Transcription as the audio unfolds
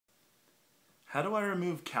How do I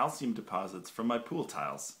remove calcium deposits from my pool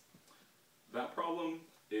tiles? That problem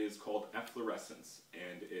is called efflorescence,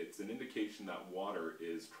 and it's an indication that water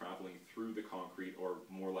is traveling through the concrete, or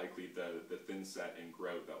more likely the thin set and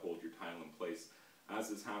grout that hold your tile in place. As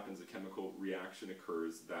this happens, a chemical reaction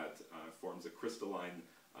occurs that forms a crystalline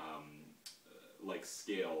like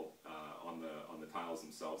scale on the tiles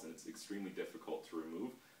themselves, and it's extremely difficult to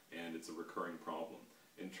remove, and it's a recurring problem.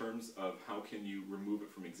 In terms of how can you remove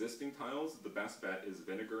it from existing tiles, the best bet is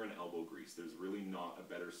vinegar and elbow grease. There's really not a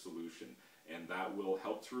better solution, and that will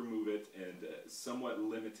help to remove it and somewhat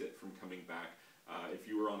limit it from coming back. If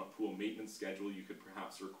you were on a pool maintenance schedule, you could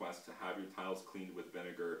perhaps request to have your tiles cleaned with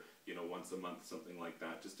vinegar, once a month, something like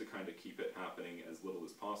that, just to kind of keep it happening as little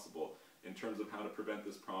as possible. In terms of how to prevent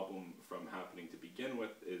this problem from happening to begin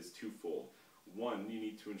with is twofold. One, you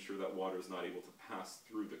need to ensure that water is not able to pass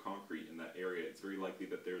through the concrete in that area. It's very likely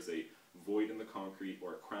that there's a void in the concrete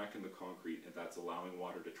or a crack in the concrete, and that's allowing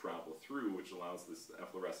water to travel through, which allows this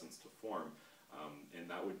efflorescence to form. And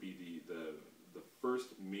that would be the first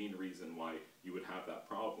main reason why you would have that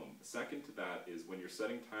problem. Second to that is when you're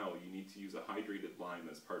setting tile, you need to use a hydrated lime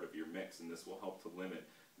as part of your mix, and this will help to limit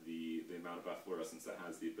the amount of efflorescence that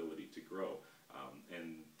has the ability to grow.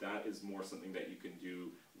 And that is more something that you can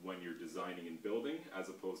do when you're designing and building, as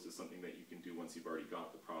opposed to something that you can do once you've already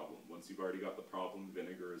got the problem. Once you've already got the problem,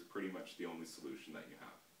 vinegar is pretty much the only solution that you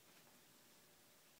have.